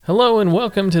Hello and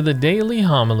welcome to the Daily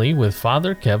Homily with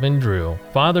Father Kevin Drew.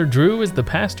 Father Drew is the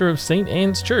pastor of St.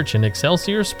 Anne's Church in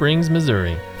Excelsior Springs,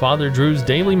 Missouri. Father Drew's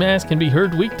daily mass can be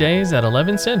heard weekdays at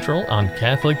 11 Central on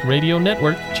Catholic Radio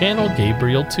Network, channel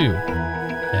Gabriel 2.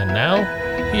 And now,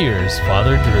 here's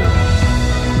Father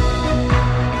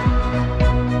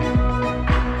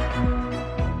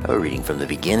Drew. A reading from the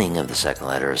beginning of the second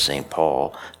letter of St.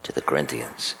 Paul to the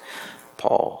Corinthians.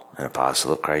 Paul, an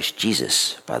apostle of Christ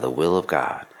Jesus, by the will of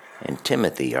God, and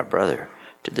Timothy, our brother,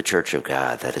 to the church of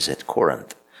God that is at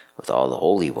Corinth, with all the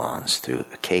holy ones through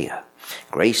Achaia.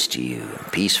 Grace to you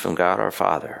and peace from God our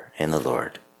Father and the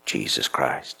Lord Jesus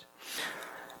Christ.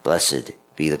 Blessed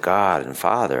be the God and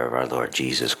Father of our Lord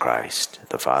Jesus Christ,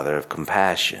 the Father of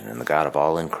compassion and the God of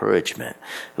all encouragement,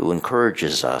 who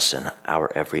encourages us in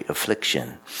our every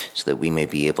affliction, so that we may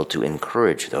be able to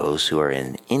encourage those who are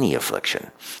in any affliction,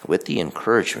 with the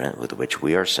encouragement with which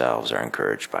we ourselves are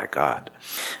encouraged by God.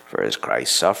 For as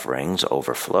Christ's sufferings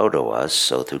overflow to us,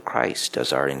 so through Christ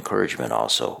does our encouragement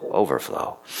also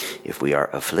overflow. If we are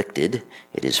afflicted,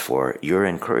 it is for your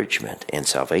encouragement and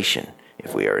salvation.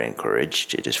 If we are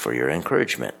encouraged, it is for your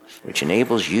encouragement, which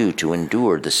enables you to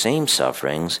endure the same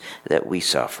sufferings that we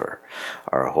suffer.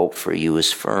 Our hope for you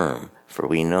is firm, for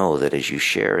we know that as you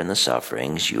share in the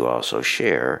sufferings, you also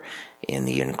share in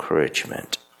the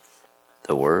encouragement.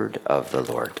 The word of the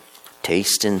Lord.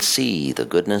 Taste and see the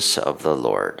goodness of the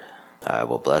Lord. I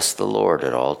will bless the Lord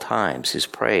at all times. His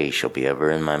praise shall be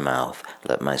ever in my mouth.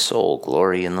 Let my soul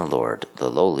glory in the Lord. The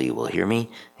lowly will hear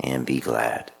me and be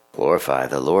glad. Glorify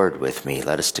the Lord with me.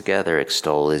 Let us together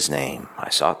extol his name. I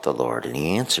sought the Lord, and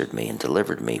he answered me and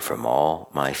delivered me from all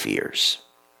my fears.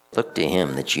 Look to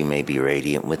him that you may be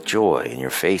radiant with joy, and your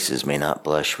faces may not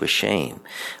blush with shame.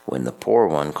 When the poor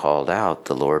one called out,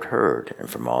 the Lord heard, and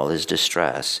from all his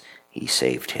distress he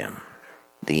saved him.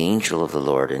 The angel of the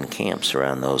Lord encamps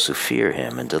around those who fear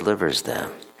him and delivers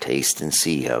them. Taste and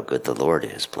see how good the Lord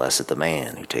is. Blessed the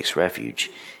man who takes refuge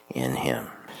in him.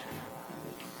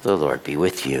 The Lord be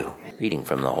with you. Reading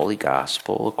from the Holy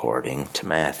Gospel according to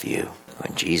Matthew.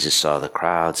 When Jesus saw the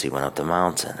crowds, he went up the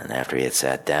mountain, and after he had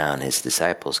sat down, his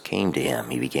disciples came to him.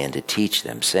 He began to teach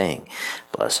them, saying,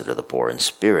 Blessed are the poor in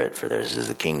spirit, for theirs is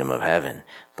the kingdom of heaven.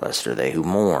 Blessed are they who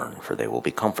mourn, for they will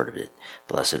be comforted.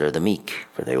 Blessed are the meek,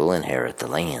 for they will inherit the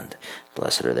land.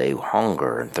 Blessed are they who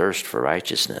hunger and thirst for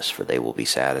righteousness, for they will be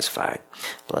satisfied.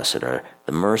 Blessed are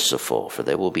the merciful, for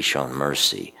they will be shown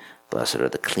mercy. Blessed are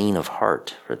the clean of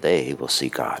heart, for they will see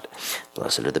God.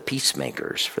 Blessed are the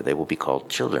peacemakers, for they will be called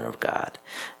children of God.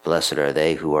 Blessed are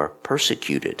they who are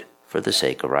persecuted for the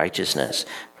sake of righteousness,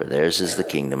 for theirs is the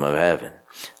kingdom of heaven.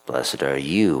 Blessed are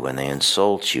you when they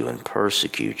insult you and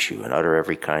persecute you and utter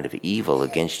every kind of evil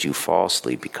against you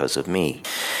falsely because of me.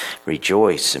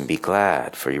 Rejoice and be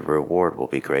glad, for your reward will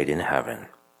be great in heaven.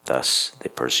 Thus they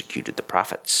persecuted the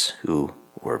prophets who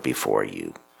were before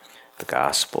you. The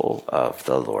Gospel of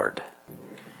the Lord.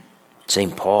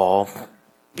 St. Paul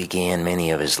began many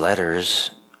of his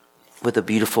letters with a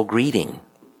beautiful greeting.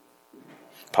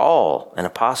 Paul, an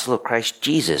apostle of Christ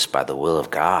Jesus by the will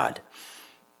of God.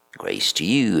 Grace to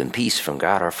you and peace from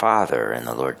God our Father and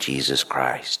the Lord Jesus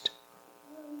Christ.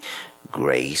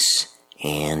 Grace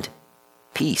and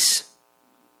peace.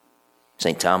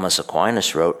 St. Thomas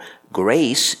Aquinas wrote,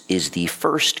 Grace is the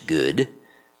first good,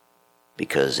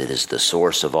 because it is the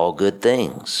source of all good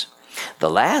things. The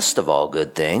last of all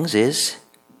good things is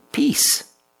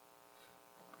peace,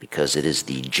 because it is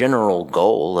the general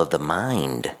goal of the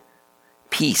mind.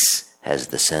 Peace has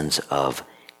the sense of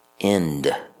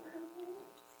end.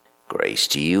 Grace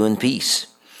to you and peace.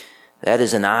 That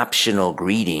is an optional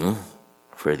greeting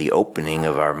for the opening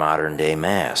of our modern day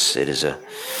Mass. It is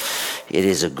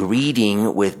a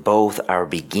greeting with both our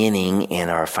beginning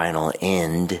and our final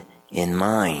end in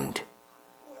mind.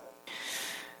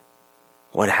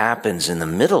 What happens in the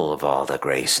middle of all the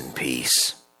grace and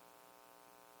peace?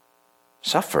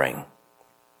 Suffering.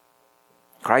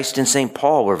 Christ and St.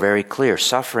 Paul were very clear.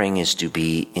 Suffering is to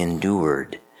be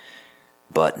endured,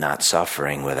 but not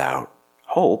suffering without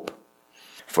hope.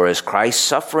 For as Christ's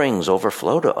sufferings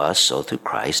overflow to us, so through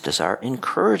Christ does our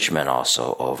encouragement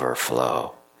also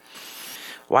overflow.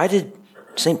 Why did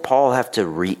St. Paul have to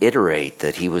reiterate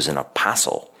that he was an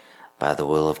apostle by the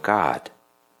will of God?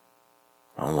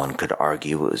 Well, one could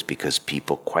argue it was because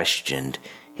people questioned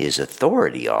his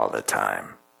authority all the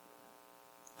time.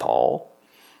 Paul?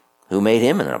 Who made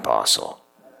him an apostle?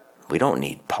 We don't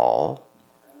need Paul.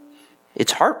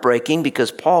 It's heartbreaking because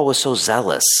Paul was so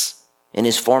zealous. In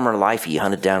his former life, he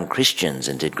hunted down Christians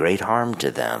and did great harm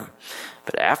to them.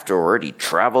 But afterward, he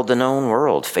traveled the known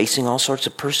world, facing all sorts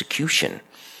of persecution.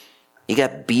 He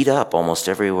got beat up almost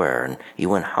everywhere, and he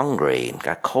went hungry and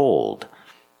got cold.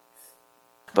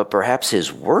 But perhaps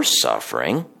his worst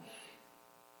suffering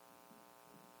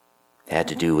had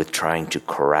to do with trying to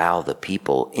corral the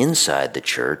people inside the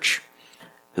church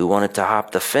who wanted to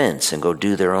hop the fence and go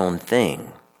do their own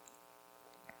thing.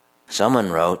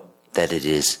 Someone wrote that it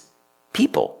is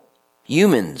people,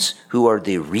 humans, who are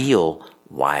the real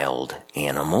wild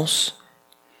animals.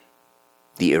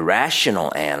 The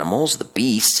irrational animals, the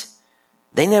beasts,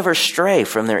 they never stray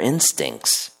from their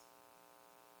instincts.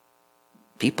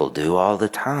 People do all the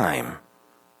time.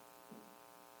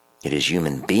 It is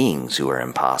human beings who are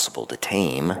impossible to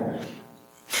tame.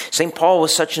 St. Paul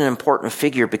was such an important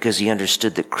figure because he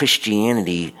understood that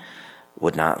Christianity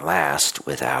would not last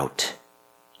without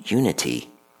unity.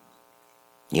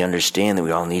 You understand that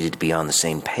we all needed to be on the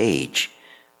same page,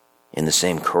 in the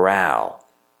same corral,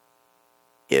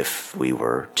 if we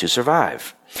were to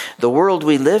survive. The world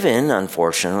we live in,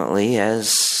 unfortunately,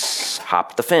 has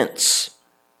hopped the fence.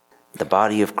 The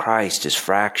body of Christ is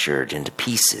fractured into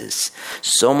pieces,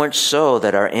 so much so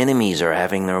that our enemies are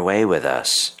having their way with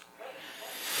us.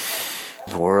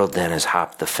 The world then has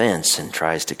hopped the fence and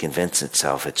tries to convince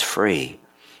itself it's free,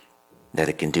 that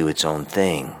it can do its own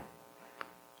thing.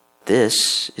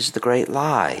 This is the great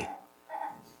lie.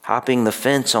 Hopping the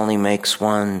fence only makes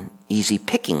one easy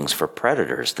pickings for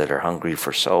predators that are hungry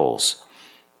for souls.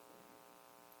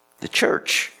 The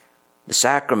church, the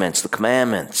sacraments, the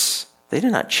commandments, they do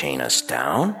not chain us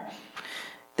down.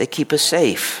 They keep us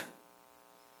safe.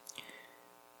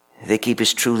 They keep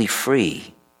us truly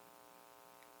free.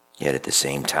 Yet at the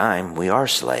same time, we are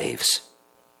slaves.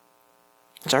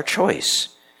 It's our choice.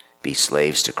 Be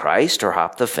slaves to Christ or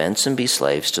hop the fence and be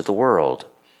slaves to the world.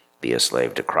 Be a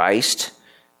slave to Christ.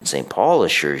 St. Paul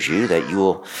assures you that you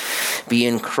will be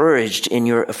encouraged in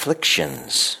your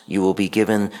afflictions. You will be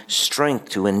given strength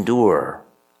to endure.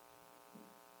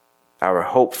 Our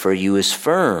hope for you is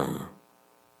firm,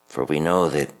 for we know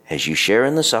that as you share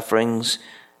in the sufferings,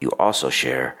 you also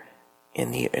share in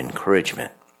the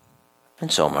encouragement.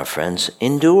 And so, my friends,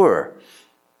 endure.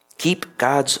 Keep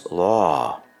God's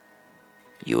law.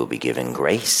 You will be given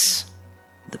grace,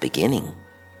 the beginning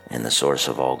and the source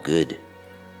of all good.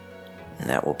 And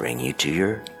that will bring you to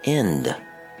your end.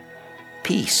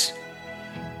 Peace,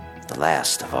 the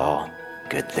last of all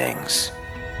good things.